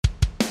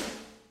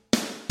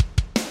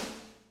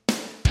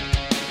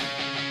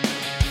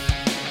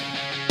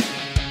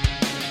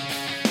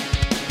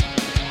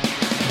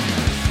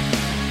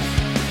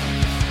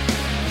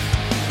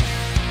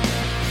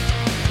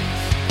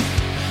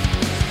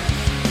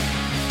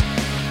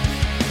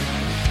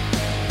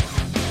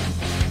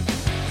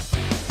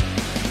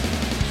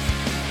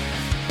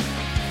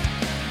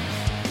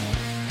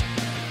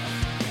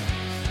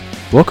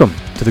Welcome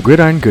to the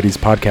Gridiron Goodies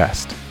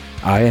podcast.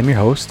 I am your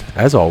host,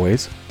 as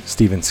always,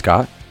 Stephen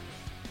Scott.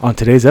 On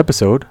today's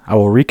episode, I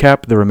will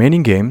recap the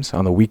remaining games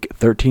on the Week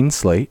 13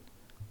 slate.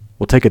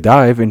 We'll take a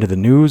dive into the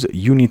news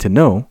you need to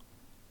know.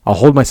 I'll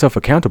hold myself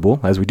accountable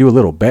as we do a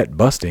little bet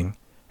busting.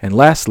 And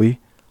lastly,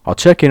 I'll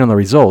check in on the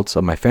results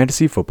of my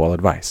fantasy football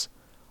advice.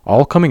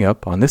 All coming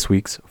up on this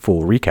week's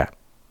full recap.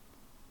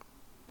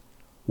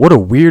 What a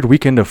weird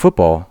weekend of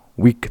football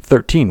Week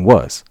 13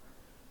 was.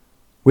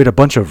 We had a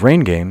bunch of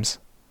rain games,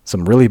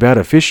 some really bad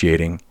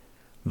officiating,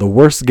 the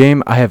worst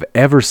game I have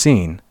ever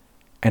seen,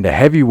 and a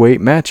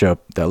heavyweight matchup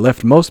that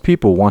left most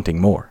people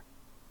wanting more.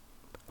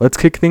 Let's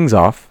kick things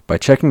off by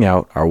checking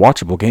out our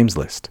watchable games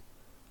list.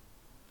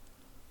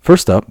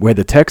 First up, we had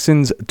the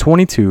Texans'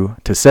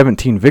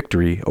 22-17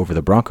 victory over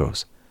the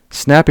Broncos,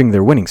 snapping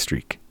their winning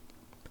streak.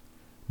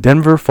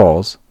 Denver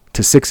falls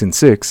to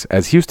 6-6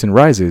 as Houston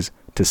rises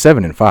to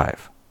 7-5.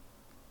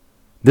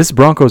 This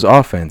Broncos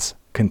offense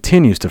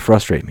continues to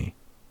frustrate me.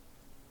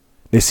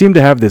 They seem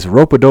to have this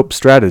rope-a-dope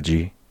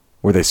strategy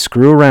where they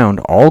screw around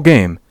all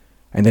game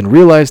and then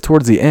realize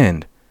towards the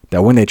end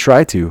that when they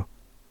try to,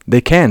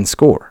 they can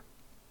score.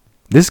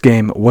 This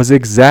game was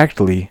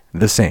exactly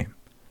the same.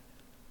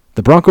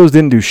 The Broncos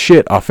didn't do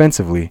shit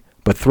offensively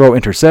but throw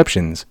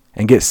interceptions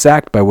and get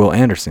sacked by Will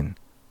Anderson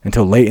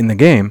until late in the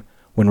game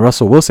when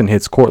Russell Wilson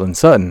hits Courtland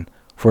Sutton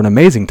for an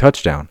amazing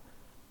touchdown,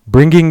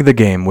 bringing the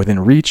game within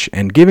reach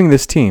and giving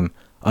this team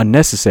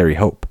unnecessary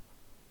hope.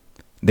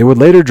 They would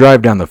later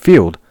drive down the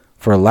field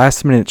for a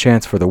last-minute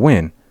chance for the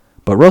win,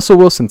 but Russell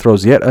Wilson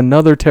throws yet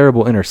another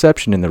terrible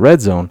interception in the red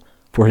zone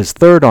for his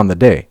third on the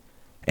day,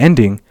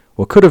 ending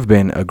what could have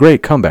been a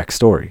great comeback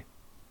story.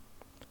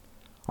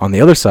 On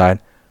the other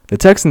side, the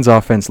Texans'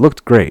 offense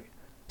looked great.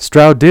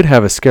 Stroud did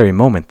have a scary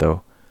moment,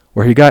 though,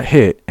 where he got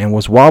hit and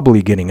was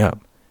wobbly getting up.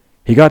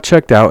 He got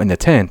checked out in the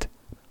tent,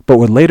 but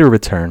would later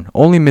return,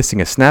 only missing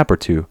a snap or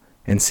two,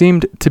 and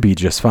seemed to be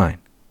just fine.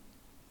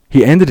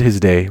 He ended his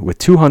day with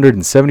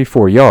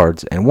 274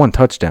 yards and 1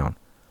 touchdown,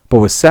 but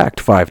was sacked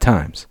 5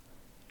 times.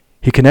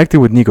 He connected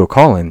with Nico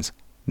Collins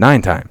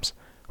 9 times,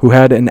 who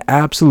had an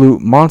absolute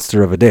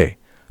monster of a day,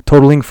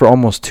 totaling for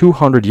almost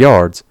 200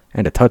 yards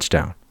and a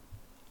touchdown.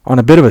 On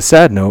a bit of a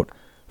sad note,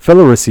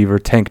 fellow receiver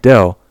Tank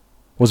Dell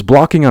was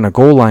blocking on a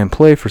goal line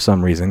play for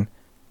some reason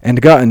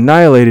and got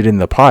annihilated in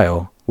the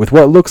pile with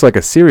what looks like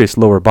a serious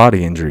lower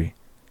body injury.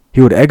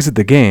 He would exit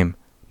the game,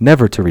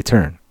 never to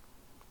return.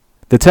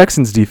 The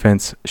Texans'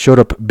 defense showed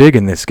up big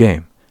in this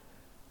game.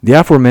 The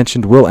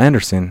aforementioned Will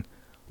Anderson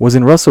was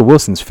in Russell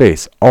Wilson's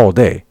face all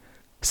day,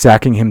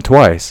 sacking him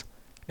twice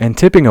and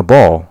tipping a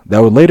ball that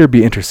would later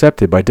be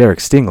intercepted by Derek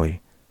Stingley,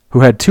 who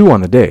had 2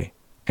 on the day,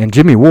 and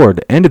Jimmy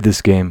Ward ended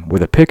this game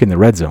with a pick in the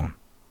red zone.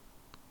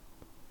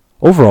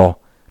 Overall,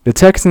 the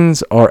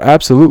Texans are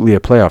absolutely a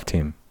playoff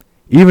team,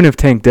 even if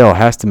Tank Dell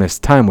has to miss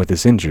time with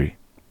this injury.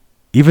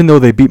 Even though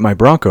they beat my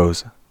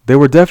Broncos, they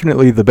were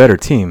definitely the better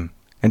team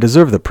and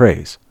deserve the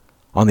praise.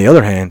 On the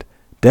other hand,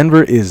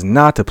 Denver is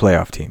not a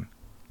playoff team,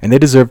 and they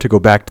deserve to go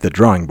back to the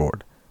drawing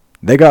board.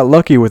 They got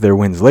lucky with their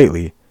wins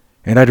lately,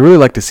 and I'd really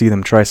like to see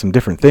them try some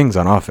different things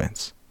on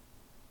offense.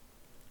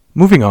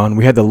 Moving on,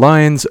 we had the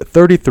Lions'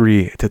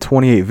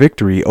 33-28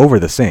 victory over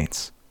the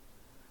Saints.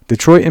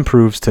 Detroit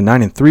improves to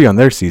 9-3 on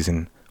their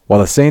season,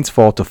 while the Saints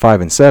fall to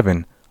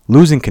 5-7,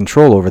 losing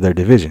control over their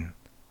division.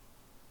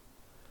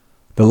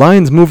 The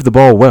Lions moved the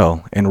ball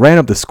well and ran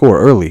up the score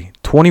early,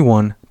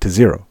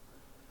 21-0.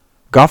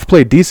 Goff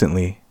played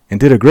decently and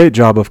did a great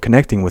job of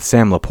connecting with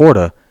Sam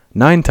Laporta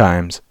 9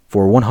 times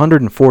for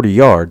 140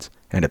 yards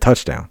and a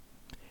touchdown.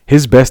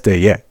 His best day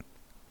yet.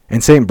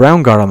 And St.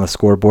 Brown got on the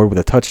scoreboard with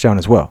a touchdown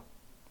as well.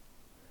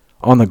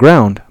 On the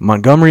ground,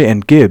 Montgomery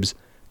and Gibbs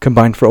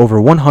combined for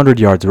over 100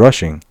 yards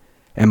rushing,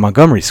 and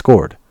Montgomery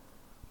scored.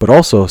 But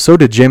also, so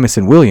did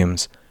Jamison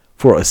Williams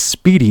for a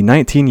speedy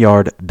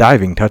 19-yard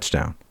diving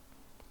touchdown.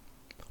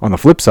 On the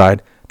flip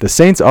side, the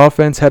Saints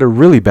offense had a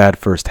really bad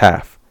first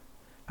half.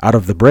 Out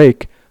of the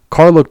break,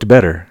 Carr looked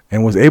better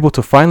and was able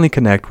to finally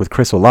connect with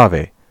Chris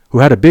Olave, who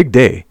had a big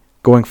day,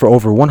 going for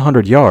over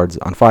 100 yards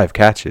on 5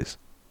 catches.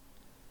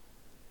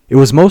 It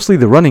was mostly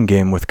the running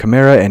game with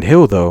Kamara and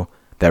Hill, though,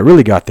 that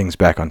really got things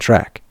back on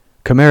track.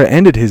 Kamara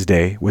ended his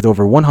day with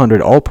over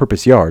 100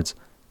 all-purpose yards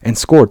and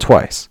scored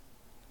twice,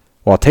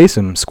 while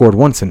Taysom scored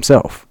once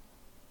himself.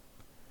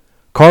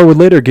 Carr would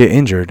later get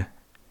injured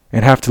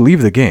and have to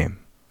leave the game,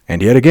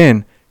 and yet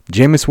again,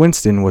 Jameis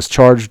Winston was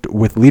charged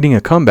with leading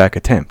a comeback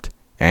attempt,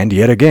 and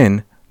yet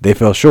again, they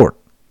fell short.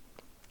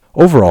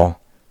 Overall,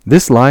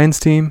 this Lions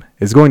team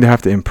is going to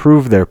have to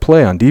improve their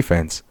play on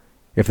defense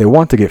if they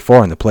want to get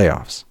far in the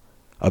playoffs.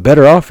 A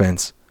better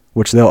offense,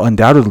 which they'll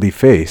undoubtedly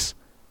face,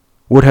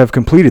 would have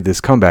completed this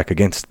comeback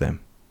against them.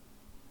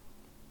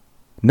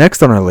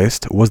 Next on our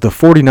list was the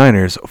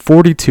 49ers'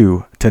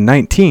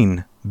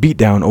 42-19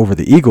 beatdown over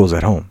the Eagles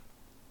at home.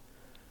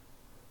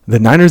 The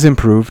Niners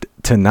improved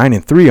to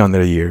 9-3 on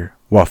their year,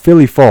 while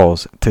Philly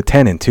falls to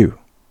 10-2.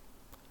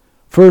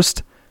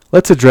 First,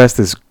 let's address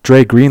this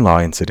Dre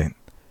Greenlaw incident.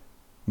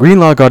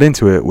 Greenlaw got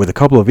into it with a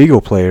couple of Eagle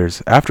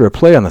players after a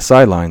play on the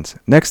sidelines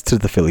next to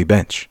the Philly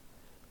bench.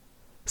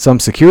 Some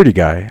security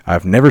guy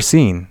I've never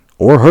seen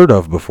or heard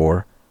of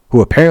before, who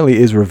apparently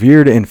is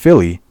revered in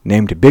Philly,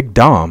 named Big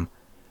Dom,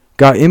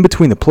 got in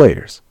between the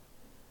players.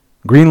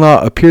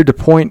 Greenlaw appeared to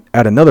point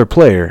at another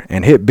player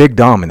and hit Big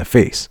Dom in the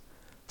face.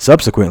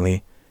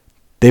 Subsequently,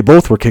 they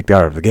both were kicked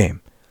out of the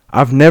game.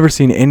 I've never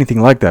seen anything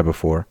like that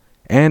before,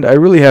 and I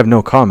really have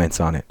no comments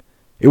on it.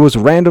 It was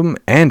random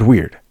and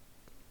weird.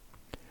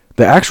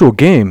 The actual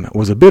game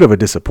was a bit of a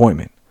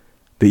disappointment.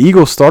 The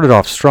Eagles started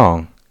off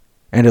strong,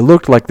 and it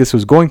looked like this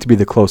was going to be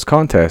the close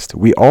contest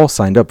we all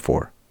signed up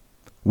for.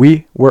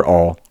 We were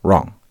all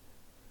wrong.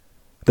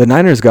 The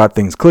Niners got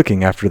things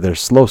clicking after their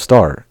slow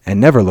start and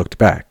never looked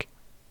back.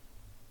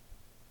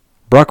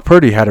 Brock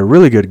Purdy had a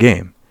really good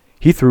game.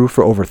 He threw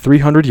for over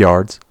 300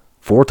 yards,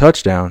 4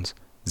 touchdowns,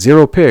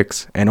 0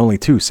 picks, and only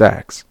 2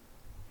 sacks.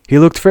 He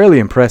looked fairly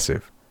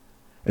impressive,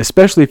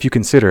 especially if you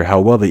consider how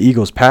well the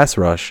Eagles' pass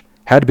rush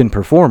had been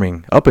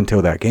performing up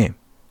until that game.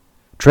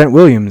 Trent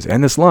Williams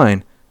and this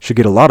line should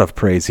get a lot of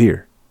praise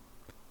here.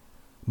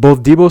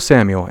 Both Deebo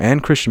Samuel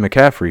and Christian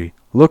McCaffrey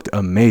looked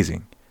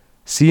amazing.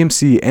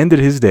 CMC ended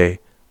his day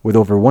with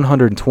over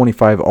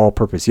 125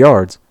 all-purpose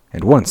yards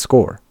and 1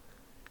 score.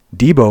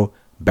 Deebo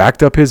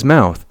backed up his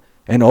mouth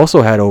and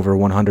also had over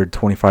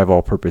 125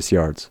 all-purpose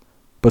yards,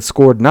 but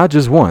scored not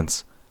just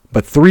once,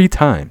 but 3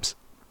 times.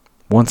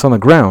 Once on the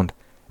ground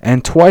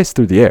and twice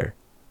through the air.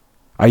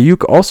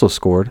 Ayuk also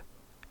scored,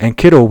 and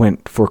Kittle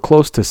went for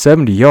close to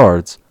 70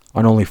 yards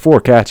on only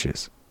 4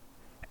 catches.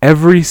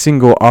 Every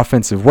single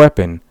offensive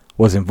weapon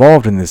was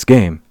involved in this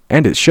game,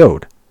 and it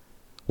showed.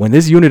 When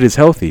this unit is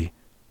healthy,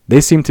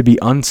 they seem to be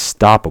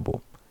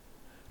unstoppable.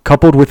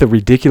 Coupled with a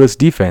ridiculous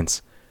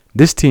defense,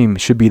 this team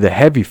should be the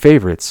heavy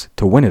favorites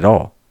to win it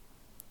all.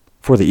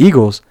 For the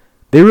Eagles,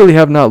 they really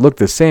have not looked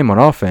the same on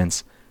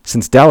offense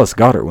since Dallas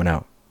Goedert went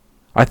out.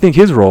 I think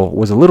his role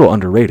was a little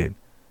underrated.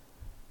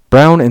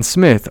 Brown and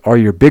Smith are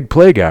your big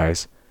play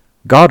guys.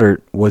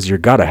 Goddard was your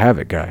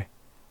gotta-have-it guy.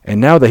 And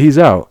now that he's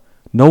out,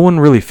 no one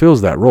really fills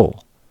that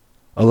role,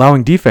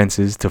 allowing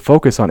defenses to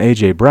focus on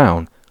A.J.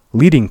 Brown,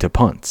 leading to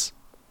punts.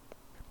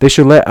 They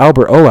should let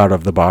Albert O out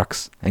of the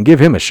box and give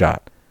him a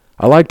shot.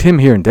 I liked him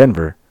here in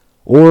Denver.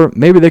 Or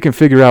maybe they can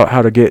figure out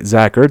how to get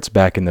Zach Ertz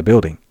back in the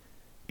building.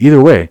 Either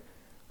way,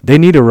 they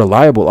need a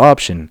reliable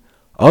option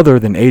other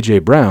than A.J.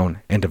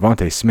 Brown and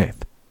Devontae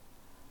Smith.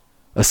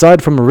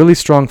 Aside from a really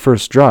strong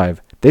first drive,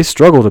 they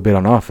struggled a bit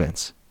on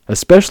offense,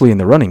 especially in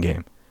the running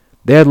game.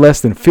 They had less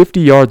than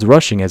 50 yards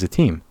rushing as a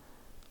team,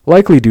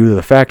 likely due to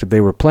the fact that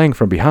they were playing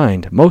from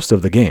behind most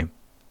of the game.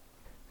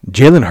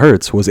 Jalen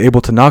Hurts was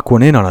able to knock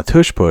one in on a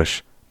tush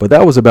push, but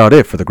that was about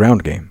it for the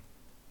ground game.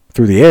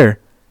 Through the air,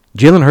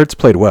 Jalen Hurts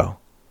played well.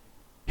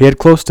 He had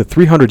close to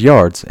 300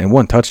 yards and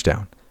 1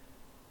 touchdown.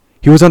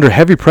 He was under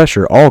heavy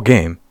pressure all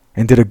game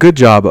and did a good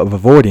job of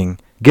avoiding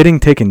getting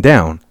taken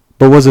down,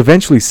 but was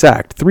eventually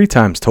sacked 3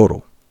 times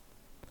total.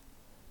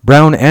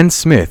 Brown and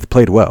Smith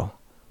played well.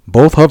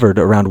 Both hovered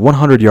around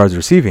 100 yards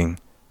receiving,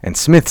 and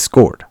Smith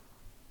scored.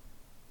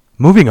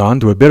 Moving on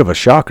to a bit of a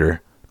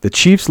shocker, the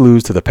Chiefs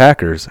lose to the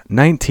Packers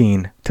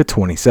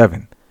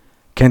 19-27.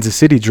 Kansas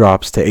City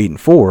drops to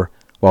 8-4,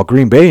 while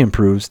Green Bay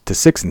improves to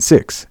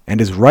 6-6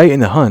 and is right in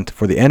the hunt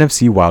for the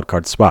NFC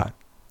wildcard spot.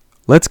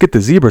 Let's get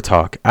the zebra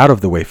talk out of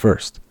the way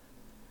first.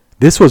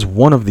 This was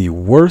one of the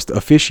worst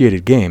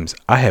officiated games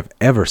I have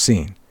ever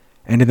seen,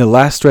 and in the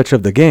last stretch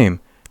of the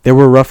game, there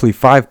were roughly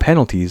 5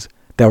 penalties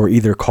that were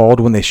either called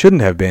when they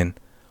shouldn't have been,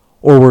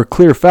 or were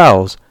clear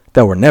fouls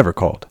that were never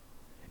called.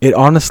 It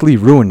honestly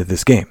ruined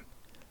this game.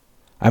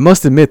 I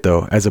must admit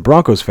though, as a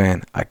Broncos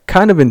fan, I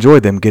kind of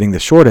enjoyed them getting the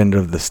short end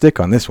of the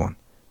stick on this one.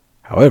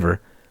 However,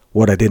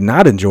 what I did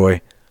not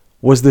enjoy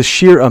was the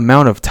sheer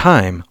amount of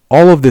time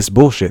all of this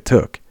bullshit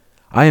took.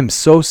 I am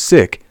so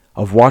sick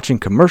of watching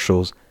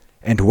commercials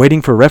and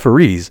waiting for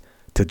referees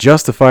to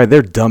justify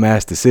their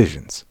dumbass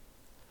decisions.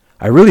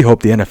 I really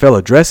hope the NFL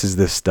addresses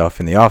this stuff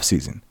in the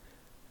offseason.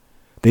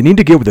 They need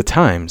to get with the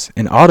times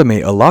and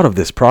automate a lot of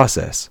this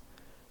process.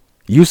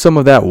 Use some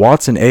of that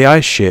Watson AI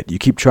shit you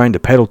keep trying to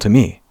peddle to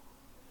me.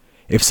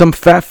 If some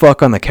fat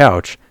fuck on the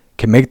couch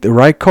can make the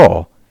right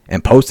call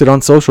and post it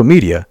on social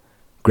media,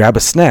 grab a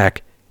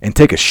snack, and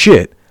take a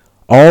shit,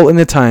 all in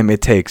the time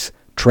it takes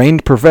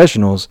trained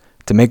professionals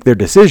to make their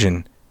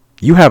decision,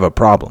 you have a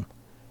problem.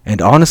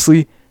 And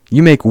honestly,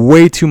 you make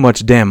way too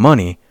much damn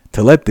money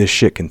to let this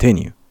shit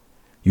continue.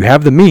 You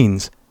have the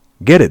means,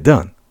 get it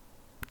done.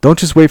 Don't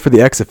just wait for the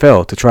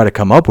XFL to try to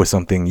come up with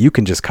something you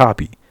can just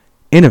copy.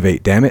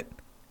 Innovate, damn it.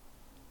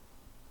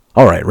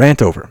 Alright,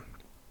 rant over.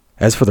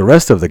 As for the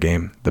rest of the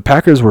game, the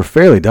Packers were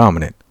fairly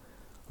dominant.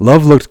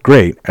 Love looked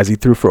great as he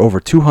threw for over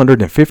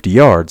 250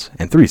 yards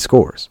and 3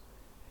 scores.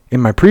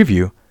 In my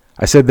preview,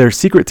 I said their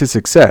secret to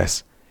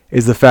success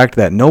is the fact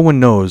that no one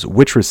knows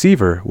which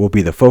receiver will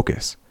be the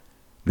focus.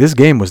 This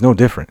game was no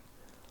different.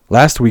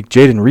 Last week,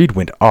 Jaden Reed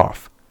went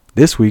off.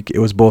 This week, it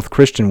was both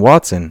Christian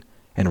Watson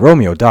and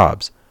Romeo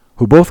Doubs,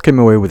 who both came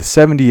away with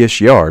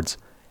 70-ish yards,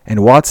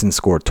 and Watson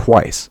scored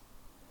twice.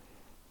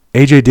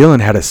 A.J.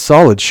 Dillon had a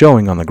solid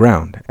showing on the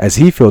ground as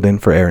he filled in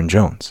for Aaron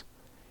Jones.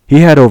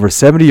 He had over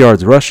 70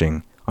 yards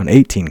rushing on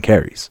 18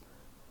 carries.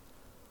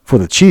 For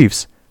the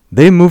Chiefs,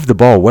 they moved the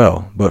ball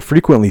well, but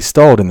frequently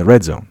stalled in the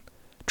red zone.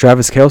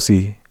 Travis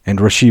Kelce and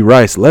Rashee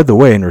Rice led the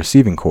way in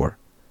receiving corps.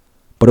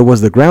 But it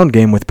was the ground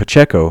game with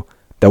Pacheco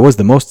that was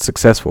the most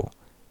successful.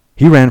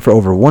 He ran for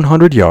over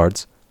 100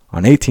 yards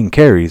on 18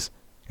 carries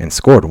and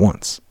scored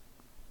once.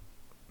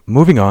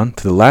 Moving on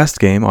to the last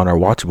game on our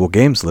watchable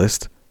games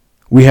list,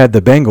 we had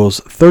the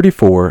Bengals'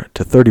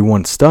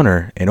 34-31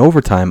 stunner in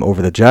overtime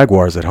over the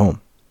Jaguars at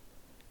home.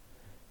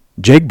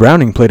 Jake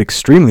Browning played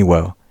extremely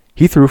well.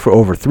 He threw for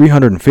over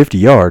 350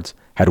 yards,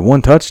 had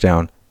 1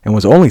 touchdown, and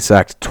was only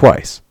sacked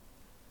twice.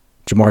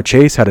 Jamar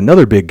Chase had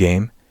another big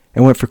game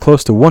and went for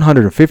close to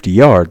 150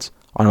 yards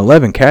on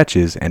 11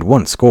 catches and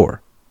 1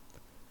 score.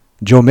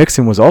 Joe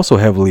Mixon was also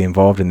heavily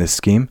involved in this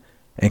scheme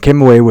and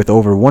came away with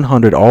over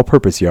 100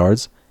 all-purpose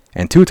yards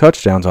and 2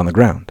 touchdowns on the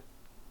ground.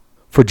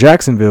 For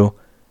Jacksonville,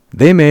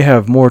 they may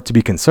have more to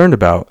be concerned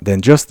about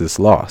than just this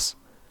loss.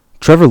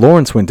 Trevor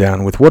Lawrence went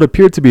down with what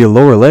appeared to be a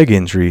lower leg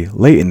injury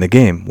late in the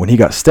game when he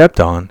got stepped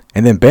on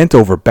and then bent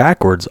over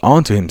backwards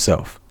onto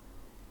himself.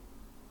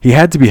 He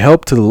had to be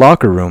helped to the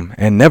locker room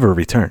and never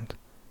returned.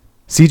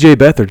 C.J.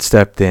 Beathard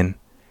stepped in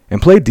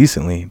and played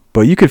decently,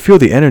 but you could feel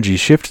the energy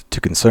shift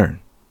to concern.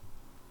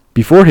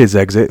 Before his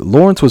exit,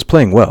 Lawrence was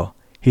playing well.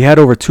 He had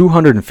over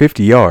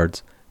 250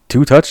 yards,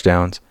 2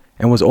 touchdowns,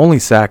 and was only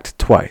sacked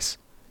twice.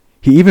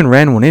 He even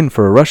ran one in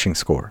for a rushing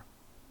score.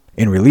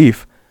 In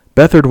relief,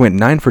 Beathard went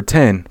 9 for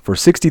 10 for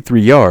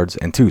 63 yards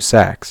and 2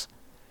 sacks.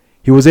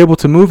 He was able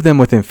to move them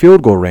within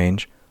field goal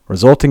range,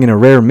 resulting in a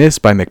rare miss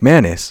by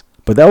McManus,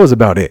 but that was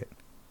about it.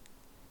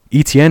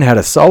 Etienne had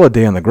a solid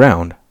day on the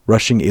ground,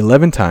 rushing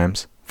 11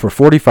 times for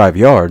 45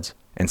 yards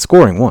and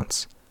scoring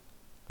once.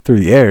 Through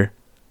the air,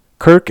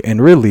 Kirk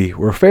and Ridley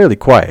were fairly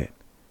quiet.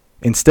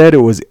 Instead,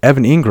 it was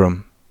Evan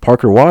Ingram,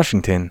 Parker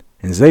Washington,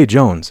 and Zay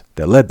Jones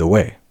that led the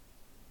way.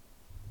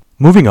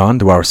 Moving on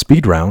to our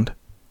speed round.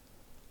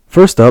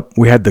 First up,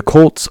 we had the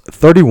Colts'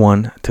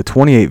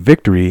 31-28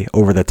 victory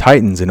over the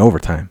Titans in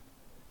overtime.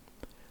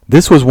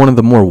 This was one of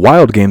the more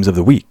wild games of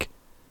the week.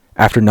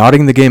 After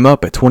knotting the game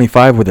up at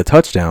 25 with a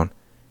touchdown,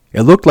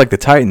 it looked like the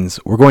Titans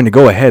were going to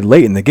go ahead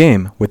late in the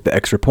game with the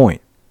extra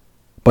point.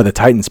 But the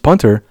Titans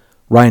punter,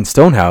 Ryan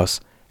Stonehouse,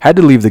 had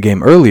to leave the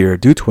game earlier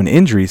due to an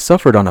injury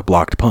suffered on a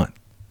blocked punt.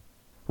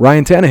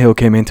 Ryan Tannehill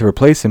came in to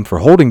replace him for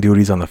holding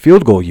duties on the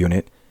field goal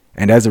unit,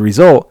 and as a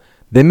result,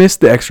 they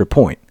missed the extra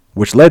point,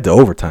 which led to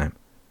overtime.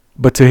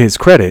 But to his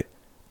credit,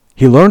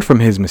 he learned from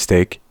his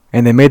mistake,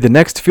 and they made the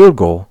next field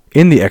goal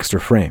in the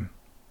extra frame.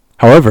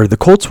 However, the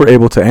Colts were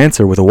able to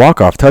answer with a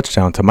walk-off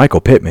touchdown to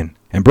Michael Pittman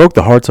and broke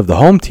the hearts of the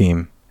home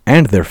team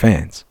and their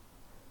fans.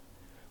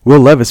 Will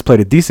Levis played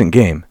a decent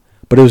game,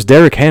 but it was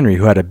Derrick Henry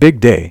who had a big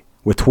day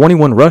with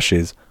 21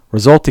 rushes,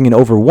 resulting in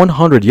over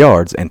 100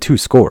 yards and 2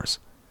 scores.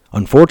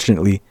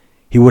 Unfortunately,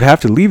 he would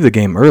have to leave the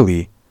game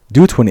early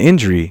due to an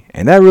injury,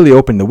 and that really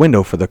opened the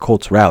window for the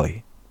Colts'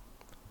 rally.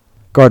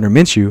 Gardner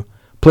Minshew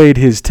played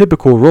his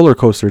typical roller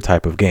coaster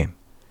type of game.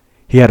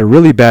 He had a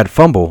really bad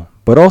fumble,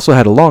 but also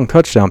had a long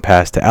touchdown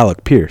pass to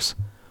Alec Pierce,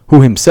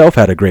 who himself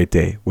had a great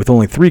day with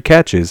only 3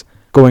 catches,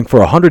 going for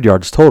 100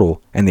 yards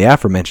total and the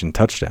aforementioned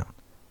touchdown.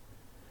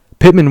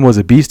 Pittman was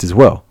a beast as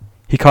well.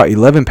 He caught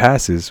 11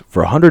 passes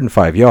for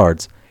 105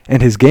 yards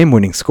and his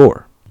game-winning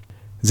score.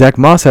 Zach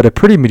Moss had a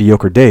pretty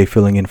mediocre day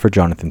filling in for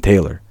Jonathan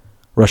Taylor,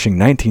 rushing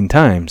 19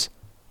 times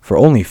for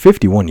only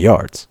 51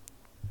 yards.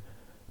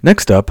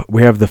 Next up,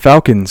 we have the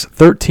Falcons'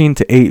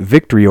 13-8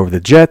 victory over the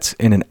Jets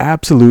in an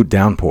absolute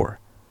downpour.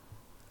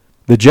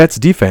 The Jets'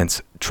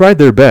 defense tried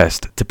their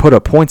best to put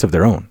up points of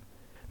their own.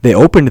 They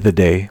opened the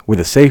day with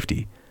a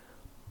safety,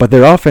 but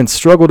their offense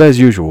struggled as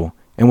usual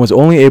and was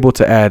only able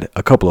to add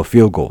a couple of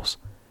field goals.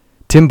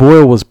 Tim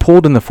Boyle was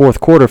pulled in the fourth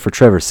quarter for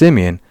Trevor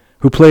Siemian,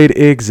 who played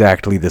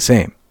exactly the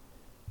same.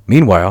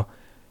 Meanwhile,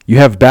 you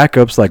have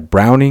backups like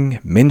Browning,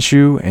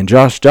 Minshew, and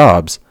Josh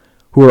Dobbs,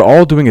 who are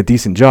all doing a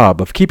decent job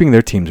of keeping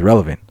their teams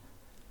relevant.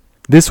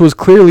 This was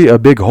clearly a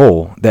big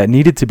hole that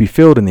needed to be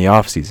filled in the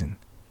offseason,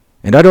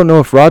 and I don't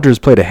know if Rodgers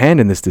played a hand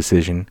in this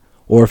decision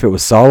or if it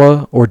was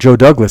Saleh or Joe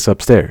Douglas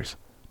upstairs.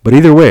 But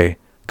either way,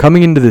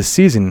 coming into this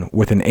season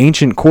with an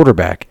ancient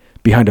quarterback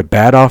behind a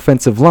bad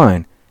offensive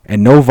line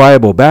and no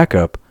viable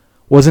backup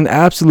was an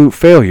absolute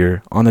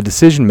failure on the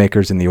decision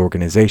makers in the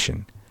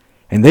organization,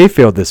 and they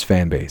failed this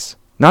fan base,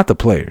 not the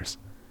players.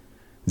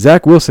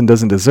 Zach Wilson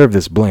doesn't deserve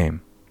this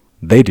blame.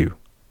 They do.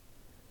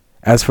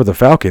 As for the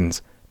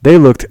Falcons, they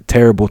looked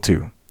terrible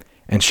too,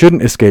 and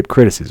shouldn't escape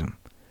criticism.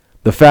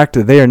 The fact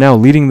that they are now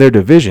leading their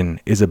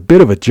division is a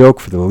bit of a joke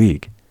for the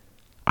league.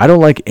 I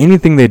don't like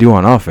anything they do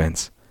on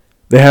offense.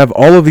 They have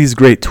all of these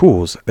great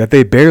tools that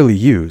they barely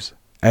use,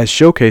 as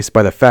showcased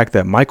by the fact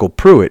that Michael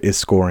Pruitt is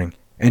scoring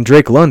and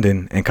Drake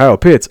London and Kyle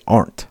Pitts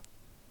aren't.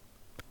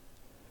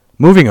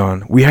 Moving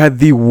on, we had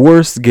the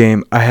worst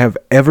game I have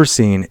ever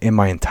seen in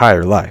my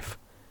entire life.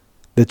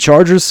 The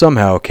Chargers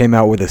somehow came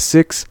out with a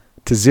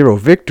 6-0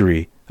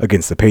 victory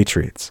against the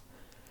Patriots.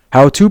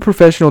 How 2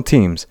 professional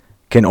teams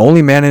can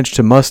only manage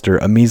to muster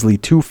a measly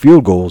 2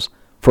 field goals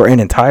for an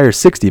entire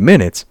 60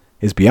 minutes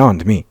is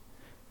beyond me.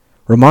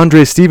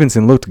 Ramondre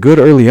Stevenson looked good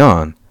early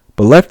on,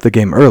 but left the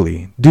game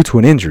early due to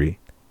an injury,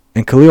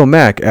 and Khalil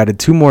Mack added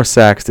 2 more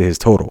sacks to his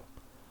total.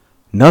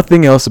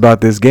 Nothing else about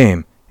this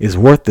game is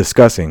worth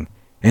discussing,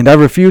 and I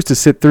refuse to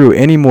sit through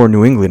any more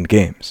New England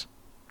games.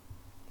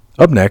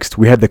 Up next,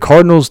 we had the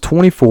Cardinals'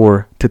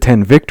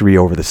 24-10 victory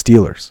over the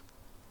Steelers.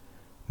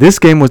 This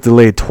game was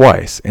delayed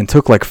twice and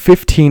took like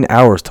 15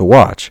 hours to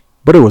watch,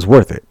 but it was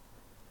worth it.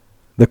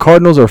 The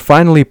Cardinals are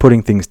finally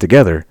putting things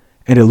together,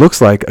 and it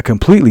looks like a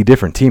completely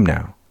different team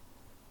now.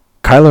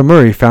 Kyler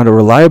Murray found a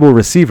reliable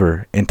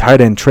receiver in tight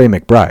end Trey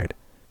McBride,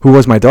 who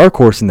was my dark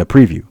horse in the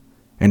preview,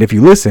 and if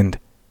you listened,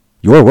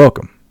 you're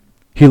welcome.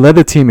 He led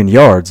the team in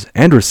yards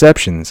and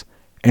receptions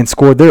and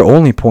scored their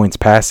only points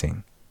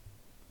passing.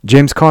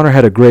 James Conner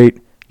had a great,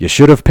 you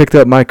should have picked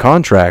up my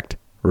contract,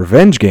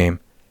 revenge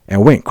game,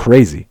 and went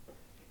crazy.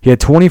 He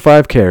had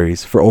 25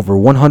 carries for over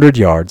 100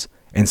 yards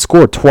and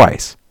scored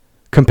twice,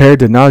 compared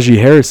to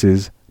Najee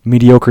Harris's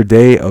mediocre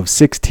day of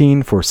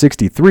 16 for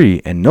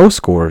 63 and no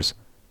scores.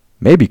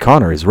 Maybe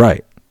Conner is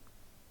right.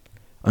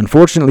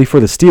 Unfortunately for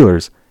the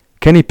Steelers,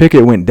 Kenny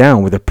Pickett went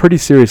down with a pretty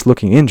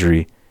serious-looking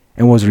injury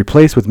and was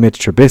replaced with Mitch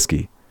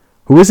Trubisky,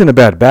 who isn't a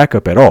bad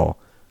backup at all,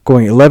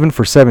 going 11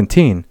 for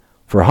 17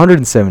 for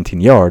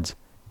 117 yards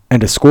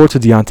and a score to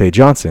Deontay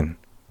Johnson,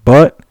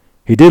 but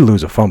he did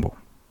lose a fumble.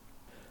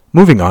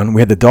 Moving on,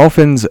 we had the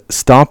Dolphins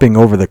stomping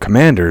over the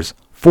Commanders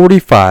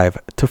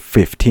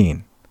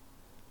 45-15.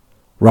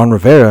 Ron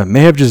Rivera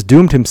may have just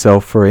doomed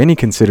himself for any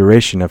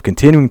consideration of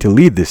continuing to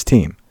lead this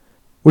team,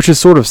 which is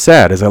sort of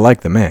sad as I like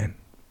the man.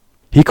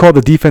 He called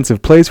the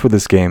defensive plays for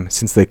this game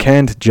since they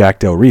canned Jack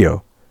Del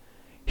Rio.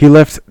 He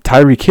left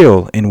Tyreek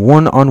Hill in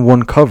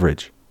one-on-one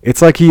coverage. It's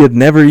like he had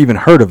never even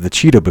heard of the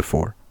cheetah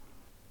before.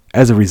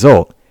 As a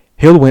result,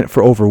 Hill went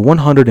for over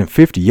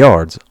 150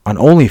 yards on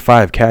only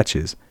 5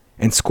 catches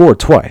and scored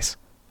twice.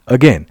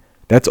 Again,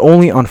 that's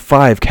only on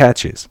 5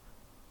 catches.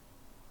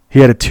 He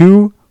had a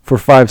 2 for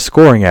 5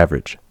 scoring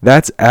average.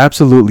 That's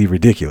absolutely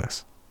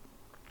ridiculous.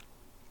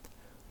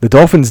 The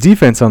Dolphins'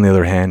 defense, on the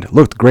other hand,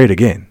 looked great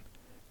again.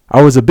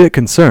 I was a bit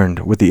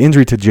concerned with the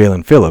injury to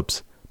Jalen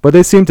Phillips, but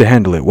they seemed to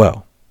handle it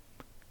well.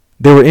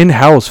 They were in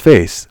Howell's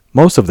face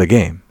most of the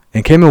game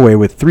and came away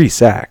with 3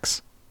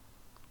 sacks.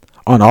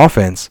 On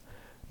offense,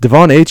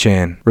 Devon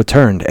Achane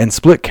returned and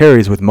split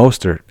carries with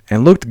Mostert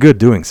and looked good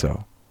doing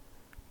so.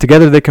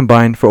 Together they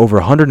combined for over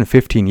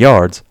 115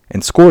 yards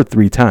and scored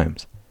 3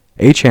 times,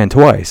 Achane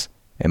twice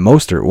and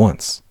Mostert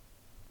once.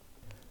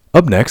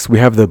 Up next, we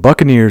have the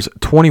Buccaneers'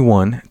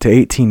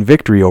 21-18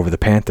 victory over the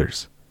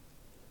Panthers.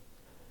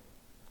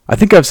 I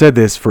think I've said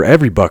this for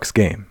every Bucs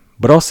game,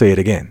 but I'll say it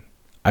again.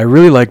 I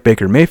really like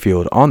Baker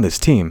Mayfield on this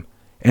team,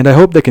 and I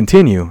hope they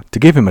continue to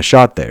give him a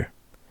shot there.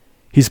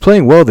 He's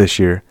playing well this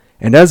year,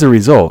 and as a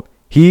result,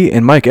 he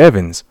and Mike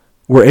Evans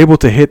were able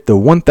to hit the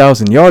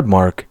 1,000-yard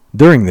mark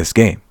during this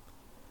game.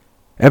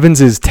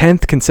 Evans'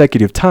 10th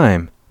consecutive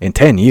time in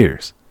 10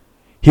 years.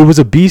 He was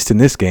a beast in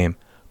this game,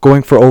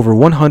 going for over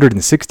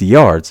 160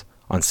 yards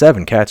on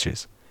 7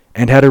 catches,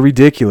 and had a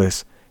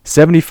ridiculous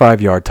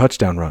 75-yard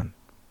touchdown run.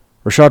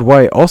 Rachaad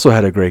White also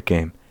had a great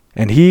game,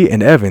 and he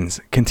and Evans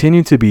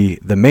continue to be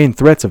the main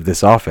threats of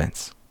this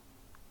offense.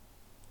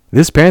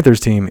 This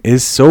Panthers team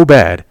is so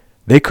bad,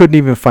 they couldn't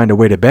even find a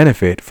way to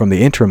benefit from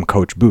the interim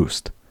coach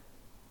boost.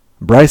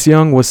 Bryce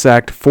Young was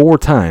sacked 4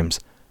 times,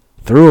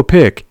 threw a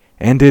pick,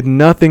 and did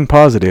nothing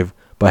positive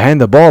but hand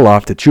the ball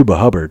off to Chuba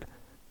Hubbard,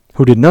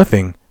 who did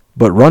nothing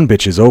but run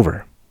bitches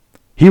over.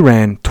 He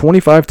ran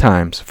 25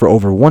 times for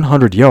over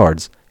 100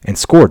 yards and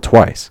scored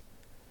twice.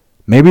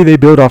 Maybe they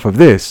build off of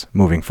this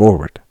moving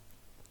forward.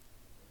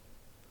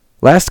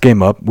 Last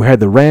game up, we had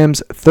the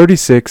Rams'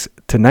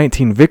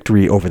 36-19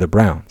 victory over the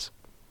Browns.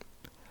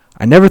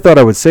 I never thought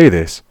I would say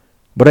this,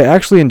 but I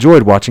actually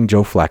enjoyed watching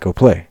Joe Flacco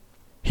play.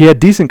 He had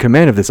decent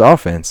command of this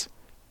offense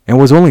and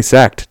was only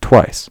sacked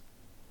twice.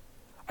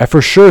 I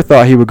for sure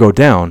thought he would go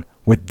down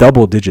with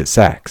double-digit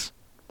sacks.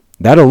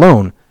 That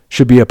alone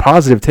should be a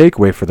positive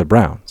takeaway for the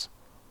Browns.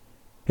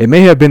 It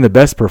may have been the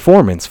best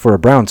performance for a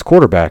Browns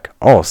quarterback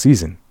all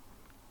season.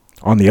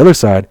 On the other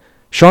side,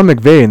 Sean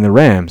McVay and the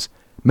Rams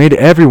made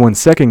everyone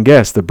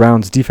second-guess the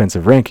Browns'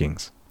 defensive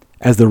rankings,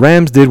 as the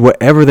Rams did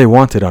whatever they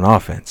wanted on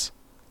offense.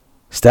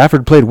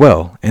 Stafford played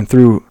well and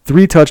threw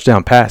 3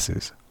 touchdown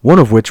passes, one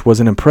of which was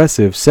an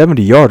impressive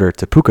 70-yarder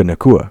to Puka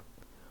Nacua,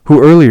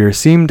 who earlier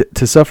seemed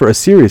to suffer a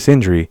serious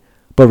injury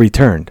but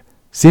returned,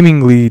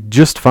 seemingly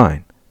just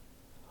fine.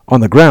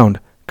 On the ground,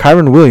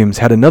 Kyron Williams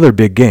had another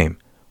big game,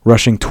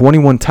 rushing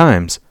 21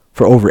 times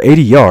for over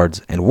 80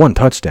 yards and 1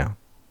 touchdown.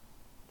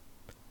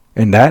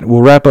 And that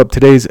will wrap up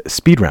today's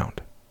speed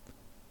round.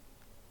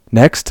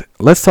 Next,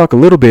 let's talk a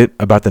little bit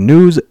about the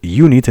news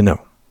you need to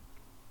know.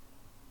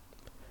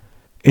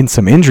 In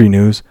some injury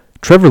news,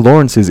 Trevor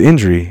Lawrence's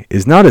injury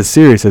is not as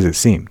serious as it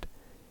seemed.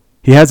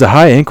 He has a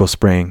high ankle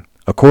sprain,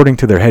 according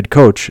to their head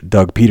coach,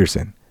 Doug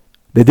Peterson.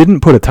 They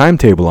didn't put a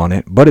timetable on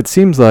it, but it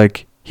seems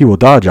like he will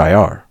dodge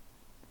IR.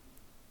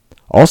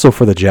 Also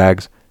for the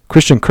Jags,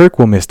 Christian Kirk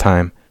will miss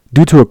time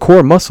due to a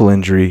core muscle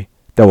injury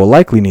that will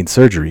likely need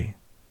surgery.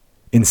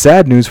 In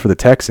sad news for the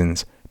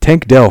Texans,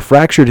 Tank Dell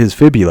fractured his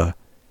fibula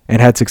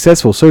and had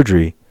successful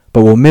surgery,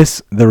 but will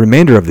miss the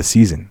remainder of the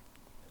season.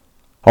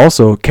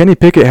 Also, Kenny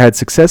Pickett had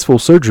successful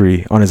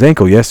surgery on his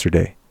ankle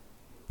yesterday.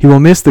 He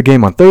will miss the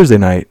game on Thursday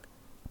night,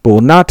 but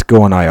will not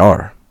go on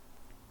IR.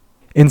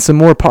 In some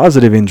more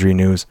positive injury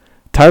news,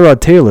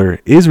 Tyrod Taylor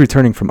is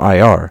returning from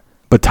IR,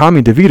 but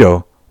Tommy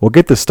DeVito will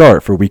get the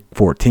start for Week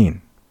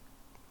 14.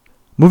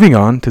 Moving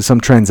on to some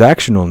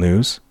transactional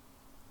news,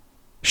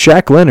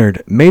 Shaq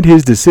Leonard made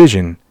his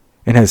decision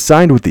and has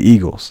signed with the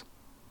Eagles.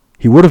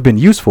 He would have been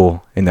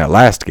useful in that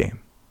last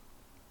game.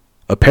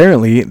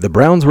 Apparently, the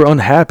Browns were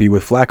unhappy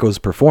with Flacco's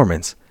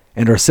performance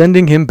and are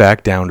sending him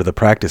back down to the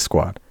practice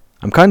squad.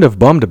 I'm kind of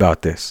bummed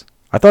about this.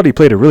 I thought he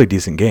played a really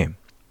decent game.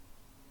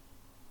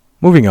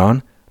 Moving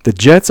on, the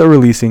Jets are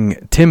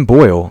releasing Tim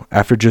Boyle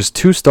after just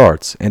 2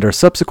 starts and are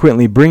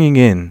subsequently bringing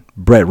in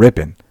Brett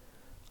Rippon.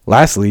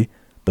 Lastly,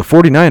 the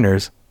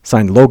 49ers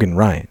signed Logan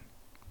Ryan.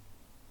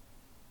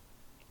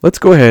 Let's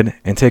go ahead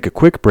and take a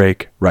quick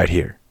break right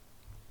here.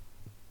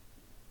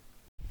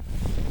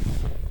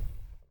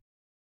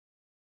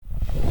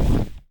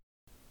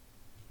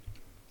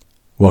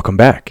 Welcome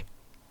back.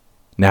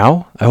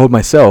 Now, I hold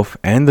myself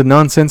and the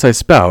nonsense I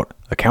spout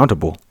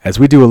accountable as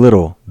we do a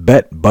little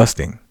bet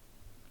busting.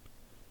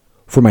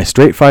 For my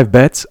straight 5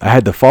 bets, I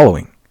had the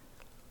following.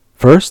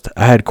 First,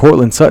 I had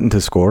Cortland Sutton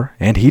to score,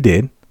 and he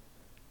did.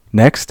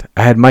 Next,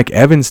 I had Mike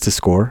Evans to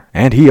score,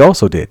 and he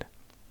also did.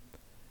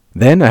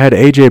 Then I had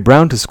A.J.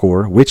 Brown to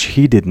score, which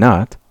he did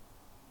not.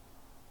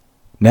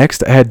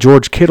 Next, I had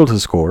George Kittle to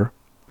score,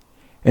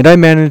 and I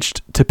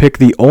managed to pick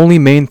the only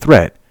main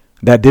threat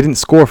that didn't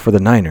score for the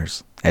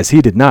Niners, as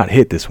he did not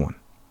hit this one.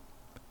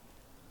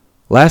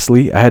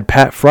 Lastly, I had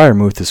Pat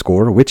Freiermuth to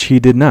score, which he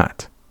did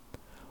not.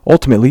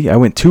 Ultimately, I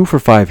went 2 for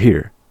 5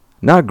 here.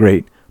 Not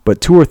great,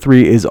 but 2 or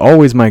 3 is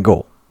always my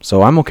goal,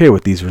 so I'm okay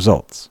with these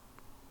results.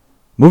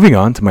 Moving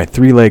on to my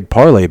 3-leg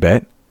parlay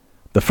bet,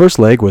 the first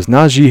leg was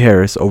Najee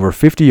Harris over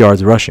 50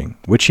 yards rushing,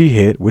 which he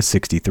hit with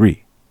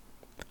 63.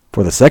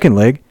 For the second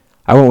leg,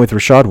 I went with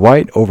Rachaad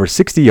White over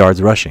 60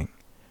 yards rushing.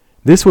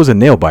 This was a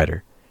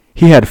nail-biter.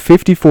 He had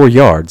 54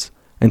 yards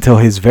until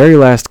his very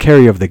last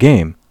carry of the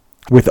game,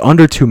 with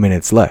under 2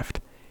 minutes left.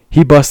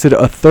 He busted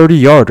a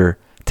 30-yarder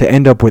to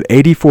end up with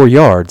 84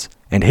 yards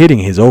and hitting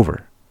his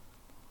over.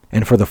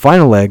 And for the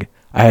final leg,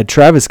 I had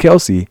Travis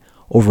Kelce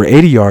over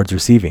 80 yards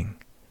receiving.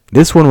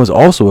 This one was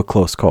also a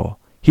close call.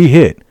 He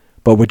hit,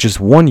 but with just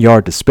 1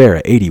 yard to spare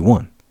at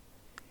 81.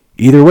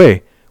 Either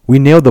way, we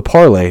nailed the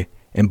parlay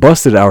and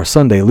busted our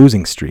Sunday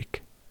losing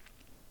streak.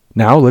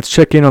 Now let's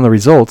check in on the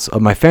results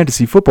of my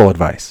fantasy football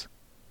advice.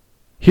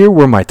 Here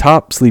were my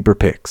top sleeper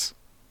picks.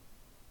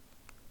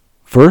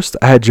 First,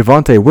 I had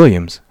Javonte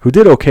Williams, who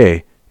did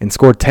okay and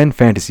scored 10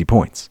 fantasy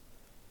points.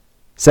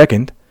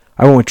 Second,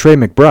 I went with Trey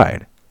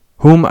McBride,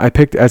 whom I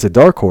picked as a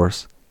dark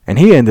horse, and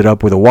he ended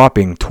up with a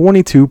whopping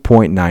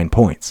 22.9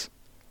 points.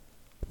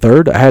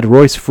 Third, I had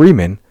Royce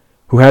Freeman,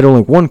 who had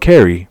only 1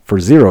 carry for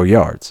 0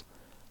 yards.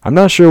 I'm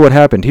not sure what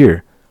happened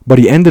here, but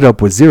he ended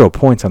up with 0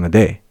 points on the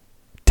day.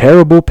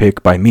 Terrible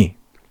pick by me.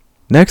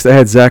 Next, I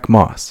had Zach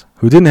Moss,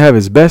 who didn't have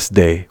his best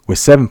day with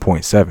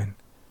 7.7.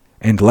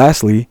 And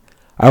lastly,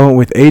 I went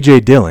with A.J.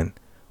 Dillon,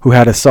 who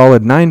had a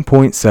solid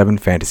 9.7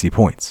 fantasy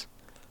points.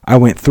 I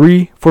went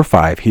 3 for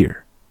 5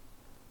 here.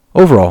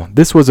 Overall,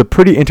 this was a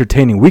pretty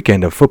entertaining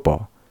weekend of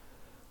football,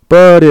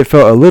 but it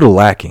felt a little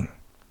lacking.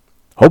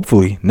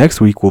 Hopefully, next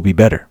week will be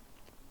better.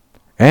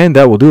 And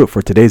that will do it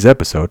for today's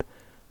episode.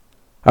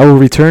 I will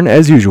return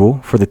as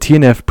usual for the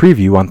TNF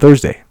preview on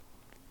Thursday.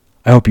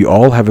 I hope you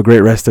all have a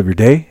great rest of your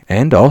day,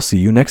 and I'll see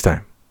you next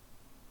time.